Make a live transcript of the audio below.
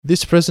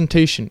This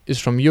presentation is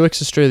from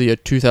UX Australia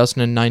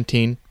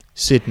 2019,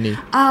 Sydney.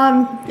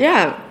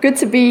 Good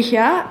to be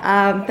here.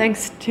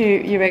 Thanks to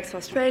UX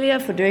Australia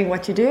for doing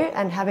what you do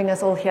and having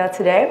us all here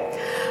today.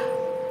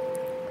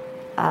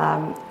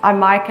 I'm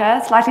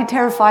Micah, slightly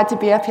terrified to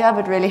be up here,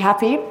 but really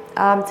happy.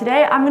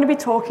 Today I'm going to be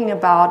talking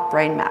about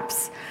brain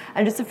maps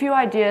and just a few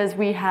ideas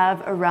we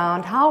have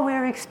around how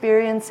we're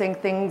experiencing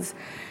things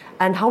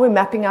and how we're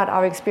mapping out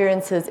our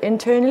experiences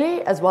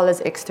internally as well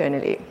as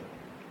externally.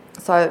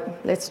 So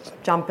let's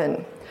jump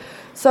in.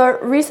 So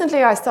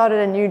recently I started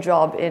a new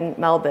job in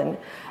Melbourne,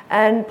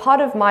 and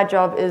part of my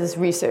job is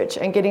research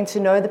and getting to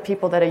know the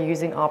people that are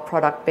using our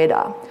product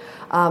better.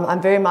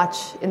 I'm very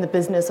much in the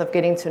business of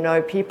getting to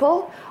know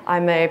people.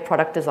 I'm a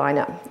product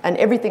designer, and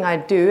everything I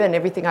do and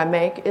everything I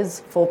make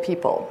is for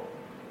people.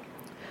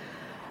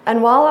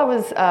 And while I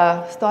was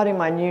starting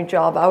my new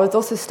job, I was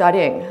also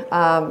studying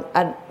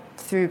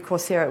through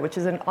Coursera, which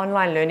is an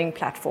online learning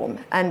platform,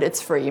 and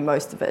it's free,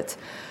 most of it.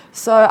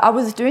 So I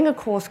was doing a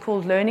course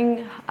called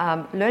Learning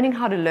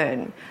How to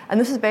Learn, and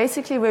this is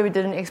basically where we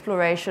did an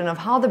exploration of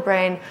how the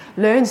brain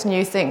learns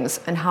new things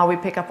and how we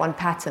pick up on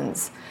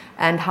patterns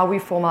and how we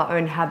form our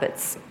own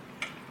habits.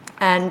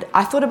 And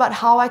I thought about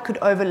how I could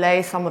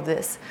overlay some of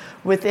this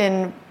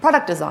within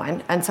product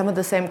design and some of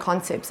the same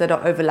concepts that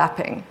are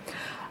overlapping.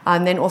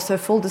 And then also,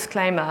 full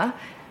disclaimer,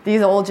 these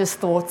are all just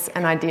thoughts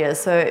and ideas.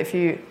 So if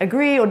you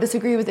agree or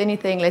disagree with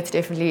anything, let's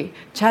definitely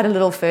chat a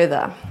little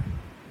further.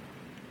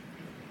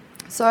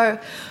 So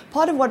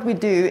part of what we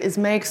do is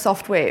make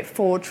software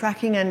for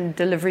tracking and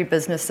delivery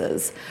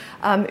businesses.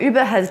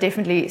 Uber has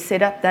definitely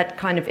set up that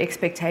kind of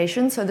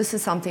expectation, so this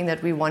is something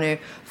that we want to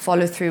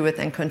follow through with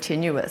and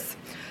continue with.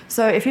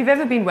 So if you've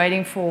ever been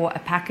waiting for a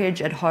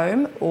package at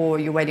home, or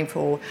you're waiting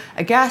for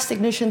a gas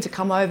technician to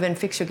come over and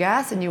fix your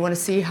gas and you want to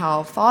see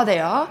how far they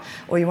are,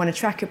 or you want to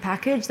track your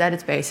package, that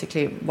is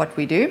basically what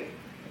we do.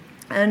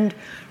 And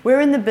we're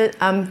in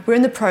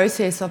the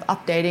process of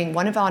updating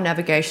one of our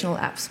navigational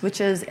apps, which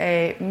is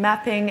a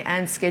mapping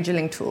and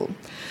scheduling tool.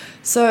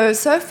 So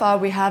far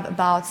we have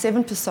about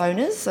 7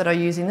 personas that are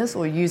using this,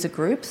 or user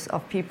groups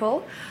of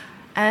people.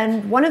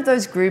 And one of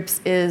those groups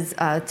is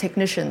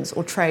technicians,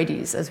 or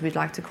tradies, as we'd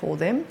like to call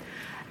them.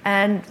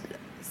 And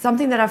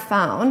something that I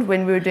found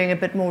when we were doing a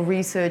bit more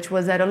research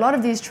was that a lot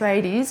of these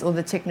tradies, or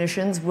the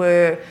technicians,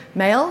 were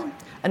male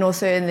and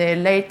also in their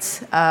late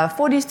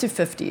 40s to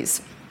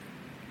 50s.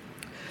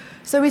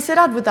 So we set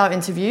out with our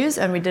interviews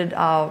and we did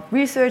our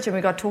research and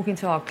we got talking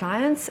to our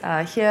clients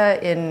here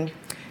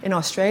in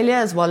Australia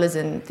as well as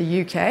in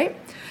the UK.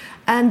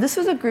 And this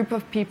was a group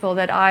of people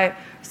that I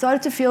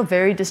started to feel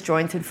very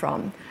disjointed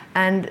from.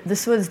 And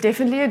this was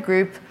definitely a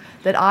group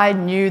that I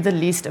knew the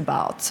least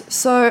about.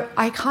 So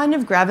I kind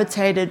of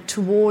gravitated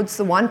towards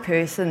the one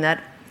person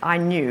that I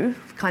knew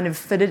kind of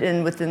fitted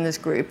in within this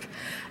group,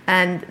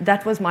 and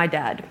that was my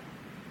dad.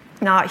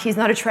 Now, he's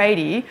not a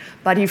tradie,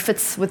 but he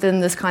fits within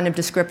this kind of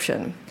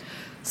description.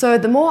 So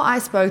the more I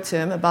spoke to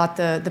him about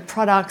the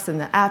products and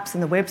the apps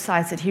and the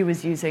websites that he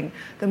was using,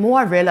 the more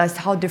I realized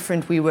how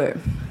different we were.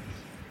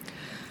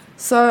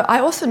 So I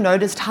also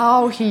noticed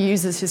how he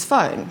uses his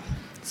phone.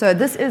 So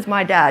this is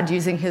my dad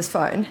using his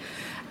phone.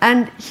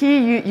 And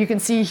you can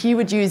see he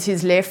would use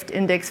his left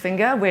index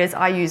finger, whereas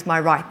I use my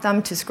right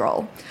thumb to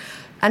scroll.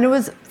 And it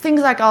was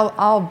things like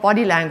our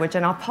body language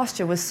and our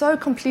posture was so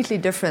completely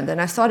different.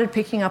 And I started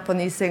picking up on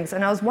these things.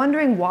 And I was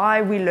wondering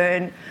why we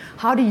learn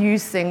how to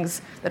use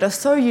things that are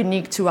so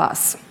unique to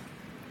us.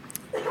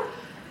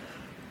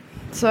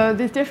 So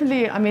there's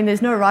definitely,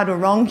 there's no right or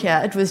wrong here.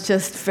 It was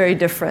just very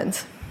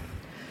different.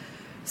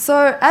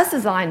 So as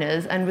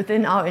designers and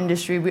within our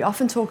industry, we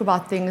often talk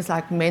about things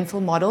like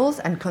mental models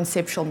and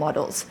conceptual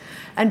models.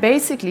 And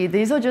basically,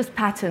 these are just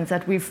patterns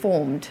that we've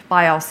formed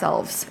by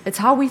ourselves. It's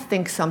how we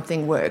think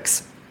something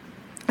works.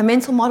 A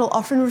mental model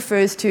often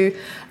refers to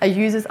a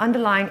user's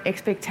underlying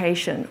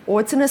expectation,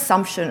 or it's an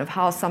assumption of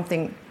how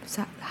something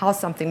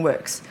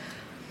works.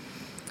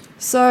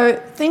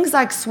 So things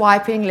like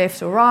swiping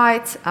left or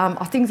right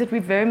are things that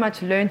we've very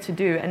much learned to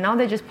do, and now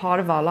they're just part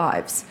of our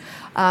lives.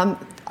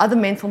 Other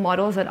mental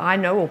models that I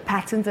know, or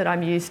patterns that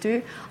I'm used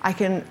to, I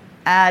can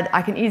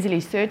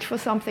easily search for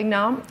something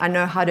now. I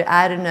know how to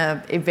add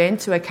an event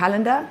to a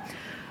calendar.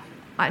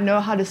 I know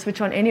how to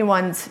switch on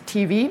anyone's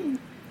TV,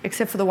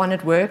 except for the one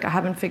at work. I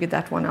haven't figured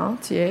that one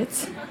out yet.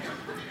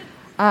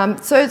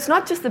 So it's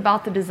not just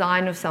about the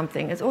design of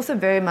something, it's also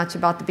very much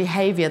about the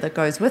behavior that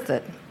goes with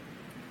it.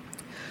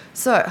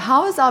 So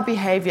how has our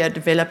behavior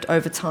developed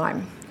over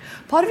time?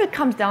 Part of it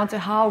comes down to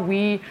how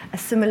we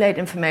assimilate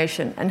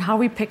information and how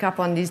we pick up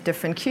on these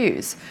different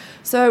cues.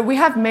 So we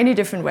have many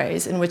different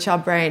ways in which our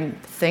brain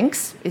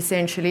thinks,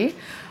 essentially,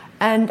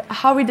 and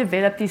how we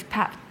develop these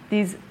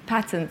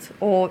patterns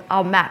or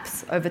our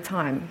maps over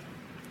time.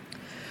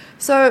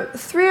 So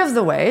 3 of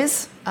the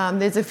ways,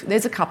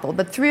 there's a couple,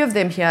 but 3 of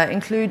them here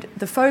include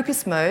the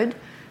focus mode,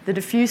 the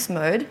diffuse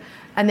mode,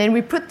 and then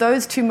we put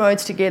those 2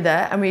 modes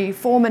together and we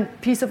form a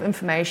piece of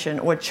information,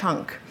 or a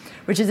chunk,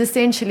 which is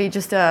essentially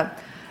just a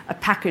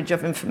package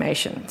of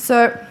information.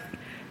 So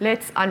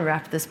let's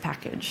unwrap this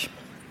package.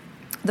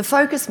 The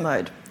focus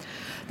mode.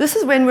 This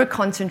is when we're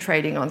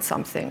concentrating on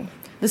something.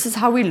 This is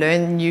how we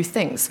learn new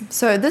things.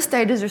 So this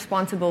state is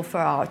responsible for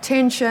our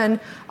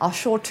attention, our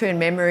short-term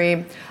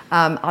memory,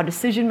 our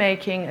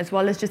decision-making, as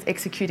well as just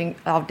executing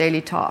our daily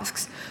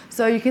tasks.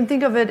 So you can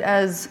think of it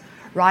as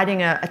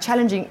writing a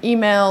challenging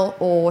email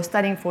or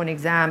studying for an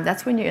exam.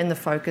 That's when you're in the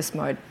focus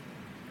mode.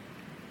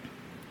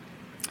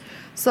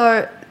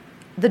 So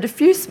the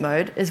diffuse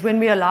mode is when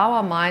we allow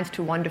our minds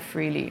to wander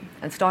freely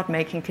and start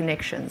making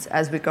connections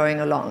as we're going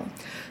along.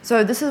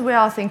 So this is where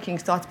our thinking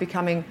starts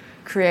becoming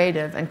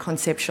creative and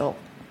conceptual.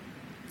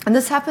 And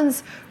this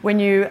happens when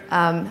you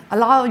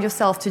allow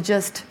yourself to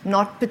just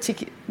not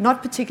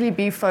particularly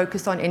be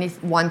focused on any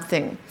one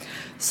thing.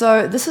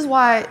 So this is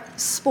why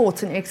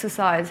sports and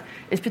exercise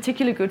is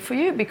particularly good for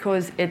you,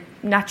 because it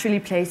naturally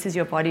places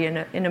your body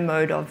in a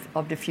mode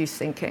of diffuse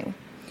thinking.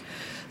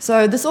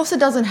 So this also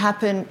doesn't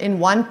happen in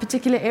one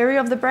particular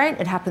area of the brain,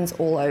 it happens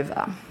all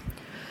over.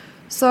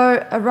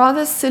 So a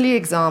rather silly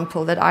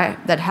example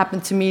that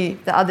happened to me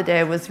the other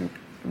day was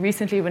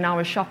recently when I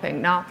was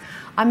shopping. Now,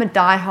 I'm a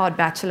die-hard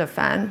Bachelor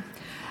fan,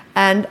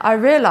 and I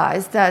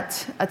realized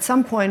that at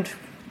some point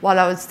while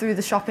I was through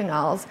the shopping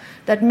aisles,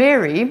 that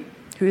Mary,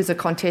 who is a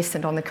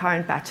contestant on the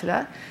current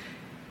Bachelor,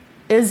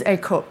 is a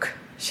cook.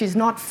 She's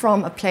not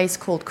from a place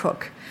called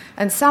Cook.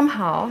 And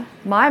somehow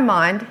my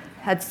mind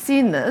had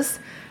seen this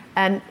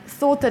and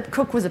thought that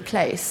Cook was a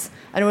place.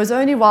 And it was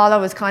only while I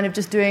was kind of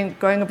just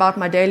going about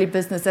my daily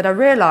business that I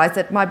realized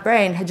that my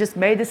brain had just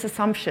made this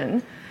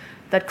assumption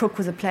that Cook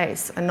was a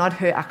place and not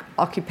her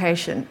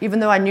occupation, even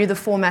though I knew the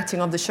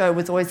formatting of the show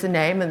was always the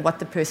name and what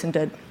the person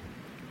did.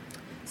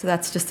 So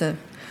that's just a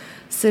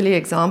silly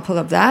example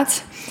of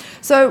that.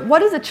 So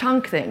what is a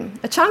chunk then?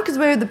 A chunk is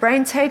where the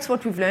brain takes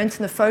what we've learned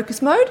in the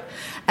focus mode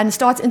and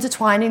starts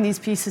intertwining these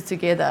pieces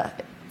together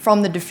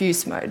from the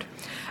diffuse mode.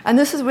 And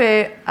this is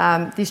where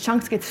these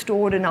chunks get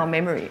stored in our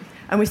memory,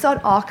 and we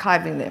start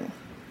archiving them.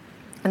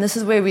 And this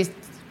is where we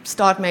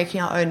start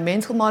making our own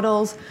mental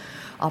models,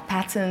 our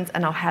patterns,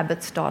 and our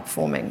habits start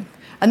forming.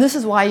 And this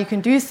is why you can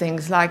do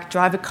things like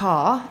drive a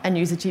car and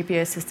use a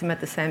GPS system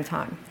at the same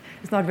time.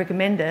 It's not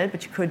recommended,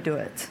 but you could do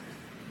it.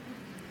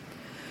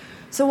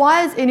 So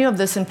why is any of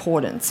this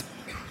important?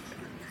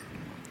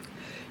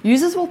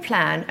 Users will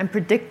plan and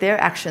predict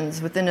their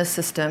actions within a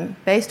system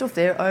based off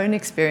their own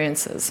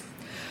experiences.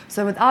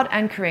 So without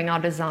anchoring our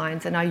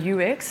designs and our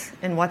UX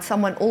in what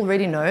someone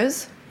already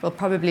knows, we'll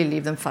probably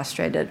leave them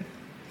frustrated.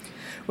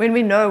 When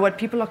we know what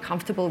people are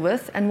comfortable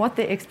with and what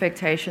their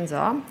expectations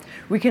are,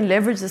 we can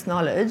leverage this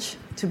knowledge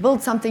to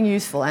build something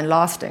useful and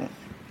lasting.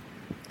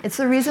 It's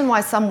the reason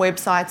why some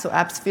websites or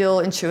apps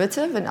feel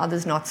intuitive and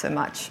others not so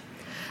much.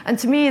 And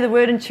to me, the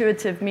word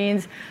intuitive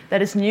means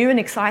that it's new and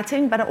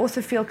exciting, but I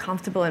also feel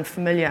comfortable and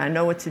familiar and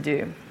know what to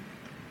do.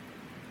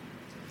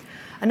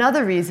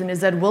 Another reason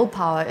is that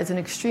willpower is an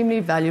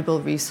extremely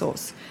valuable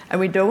resource, and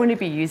we don't want to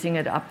be using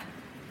it up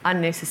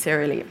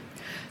unnecessarily.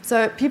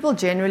 So people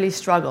generally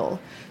struggle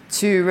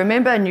to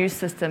remember a new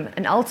system,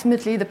 and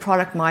ultimately the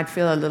product might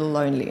feel a little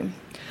lonely.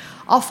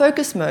 Our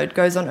focus mode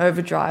goes on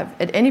overdrive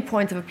at any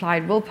point of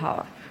applied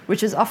willpower,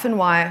 which often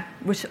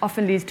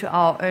leads to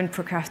our own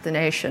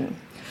procrastination.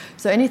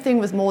 So anything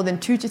with more than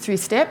 2 to 3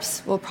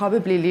 steps will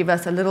probably leave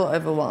us a little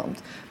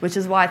overwhelmed, which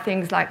is why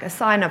things like a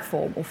sign-up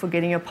form or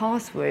forgetting your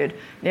password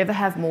never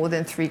have more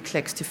than 3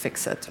 clicks to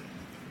fix it.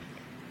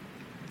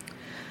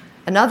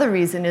 Another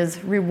reason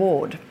is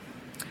reward.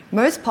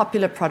 Most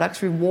popular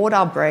products reward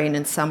our brain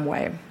in some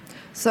way.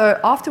 So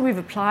after we've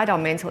applied our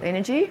mental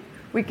energy,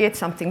 we get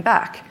something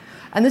back.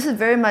 And this is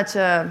very much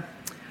a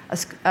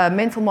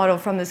mental model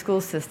from the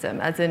school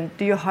system, as in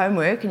do your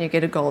homework and you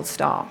get a gold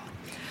star.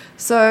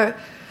 So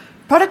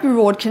product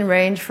reward can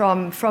range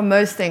from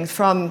most things,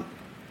 from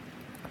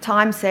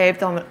time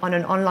saved on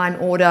an online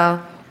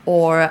order,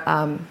 or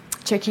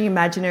checking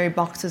imaginary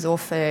boxes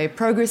off a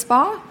progress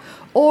bar,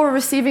 or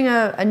receiving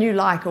a new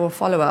like or a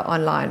follower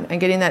online and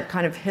getting that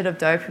kind of hit of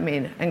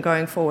dopamine and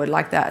going forward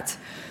like that.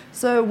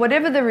 So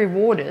whatever the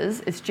reward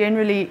is, it's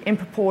generally in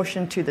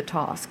proportion to the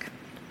task.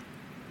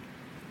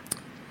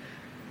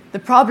 The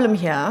problem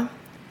here,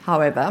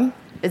 however,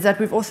 is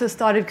that we've also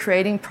started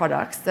creating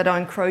products that are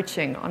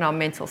encroaching on our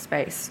mental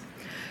space.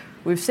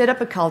 We've set up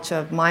a culture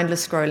of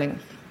mindless scrolling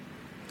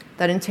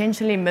that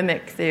intentionally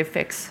mimic the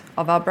effects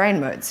of our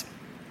brain modes.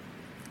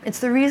 It's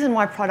the reason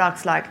why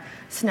products like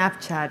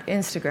Snapchat,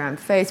 Instagram,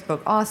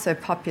 Facebook are so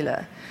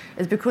popular,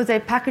 is because they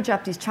package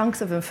up these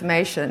chunks of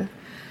information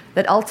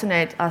that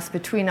alternate us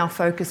between our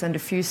focus and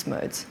diffuse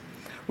modes.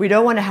 We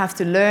don't want to have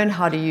to learn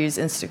how to use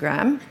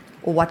Instagram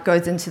or what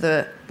goes into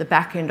the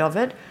back end of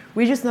it.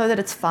 We just know that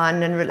it's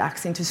fun and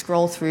relaxing to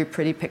scroll through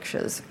pretty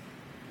pictures.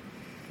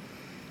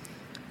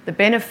 The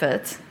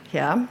benefit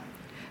here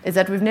is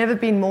that we've never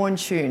been more in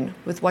tune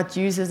with what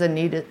users are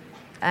needed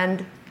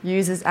and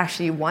users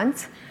actually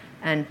want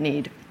and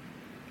need.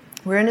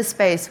 We're in a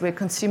space where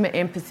consumer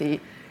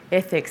empathy,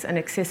 ethics, and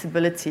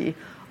accessibility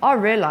are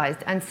realized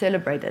and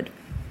celebrated.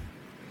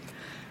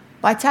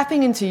 By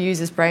tapping into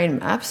users' brain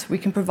maps, we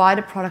can provide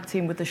a product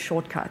team with a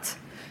shortcut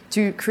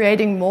to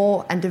creating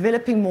more and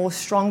developing more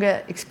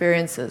stronger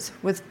experiences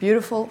with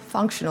beautiful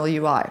functional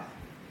UI.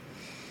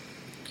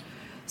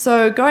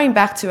 So going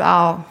back to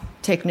our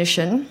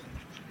technician,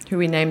 who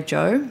we named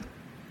Joe,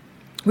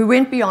 we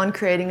went beyond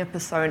creating a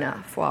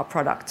persona for our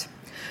product.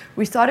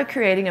 We started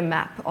creating a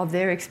map of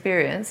their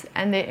experience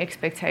and their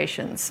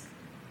expectations.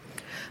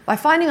 By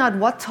finding out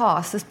what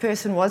tasks this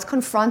person was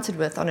confronted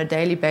with on a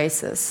daily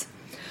basis,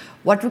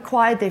 what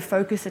required their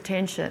focused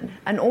attention,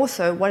 and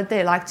also what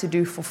they like to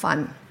do for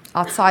fun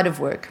outside of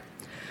work,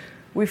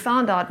 we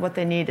found out what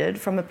they needed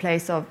from a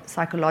place of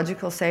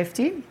psychological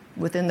safety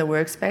within the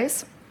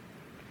workspace,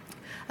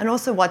 and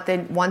also what they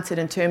wanted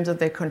in terms of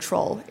their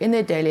control in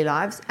their daily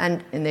lives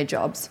and in their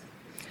jobs.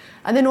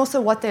 And then also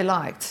what they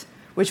liked,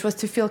 which was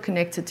to feel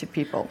connected to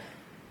people.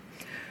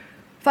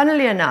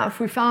 Funnily enough,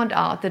 we found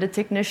out that a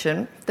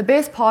technician, the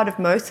best part of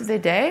most of their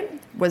day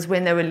was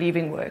when they were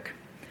leaving work.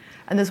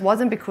 And this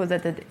wasn't because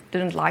that they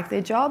didn't like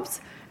their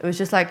jobs. It was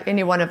just like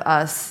any one of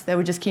us. They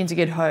were just keen to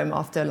get home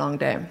after a long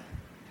day.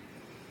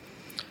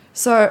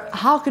 So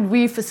how could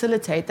we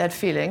facilitate that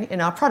feeling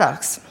in our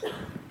products?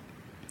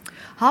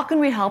 How can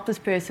we help this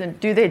person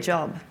do their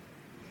job,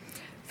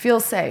 feel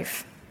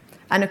safe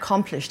and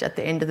accomplished at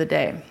the end of the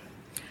day?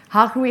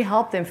 How can we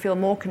help them feel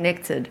more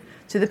connected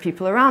to the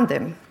people around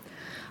them?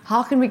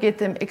 How can we get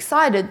them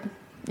excited,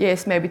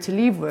 yes, maybe to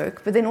leave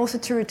work, but then also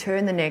to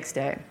return the next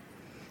day,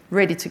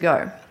 ready to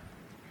go?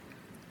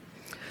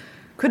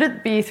 Could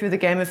it be through the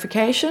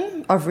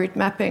gamification of route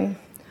mapping,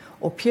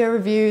 or peer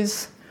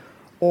reviews,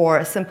 or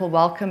a simple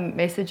welcome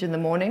message in the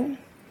morning,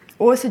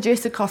 or a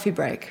suggested coffee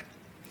break?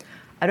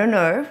 I don't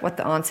know what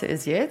the answer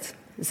is yet.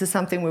 This is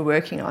something we're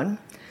working on.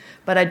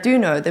 But I do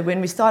know that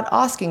when we start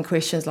asking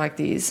questions like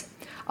these,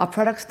 our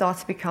product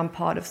starts to become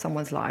part of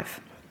someone's life.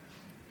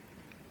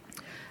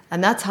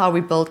 And that's how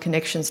we build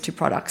connections to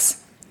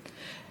products.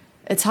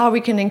 It's how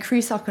we can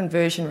increase our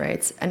conversion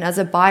rates and, as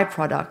a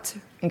byproduct,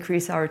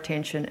 increase our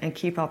retention and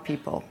keep our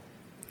people.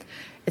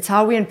 It's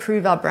how we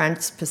improve our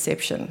brand's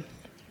perception.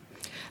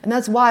 And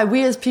that's why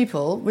we as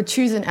people would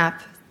choose an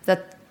app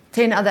that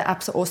 10 other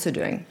apps are also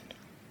doing.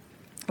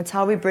 It's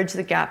how we bridge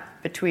the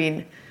gap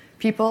between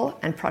people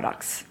and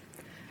products.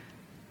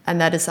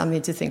 And that is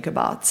something to think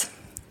about.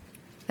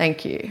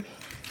 Thank you.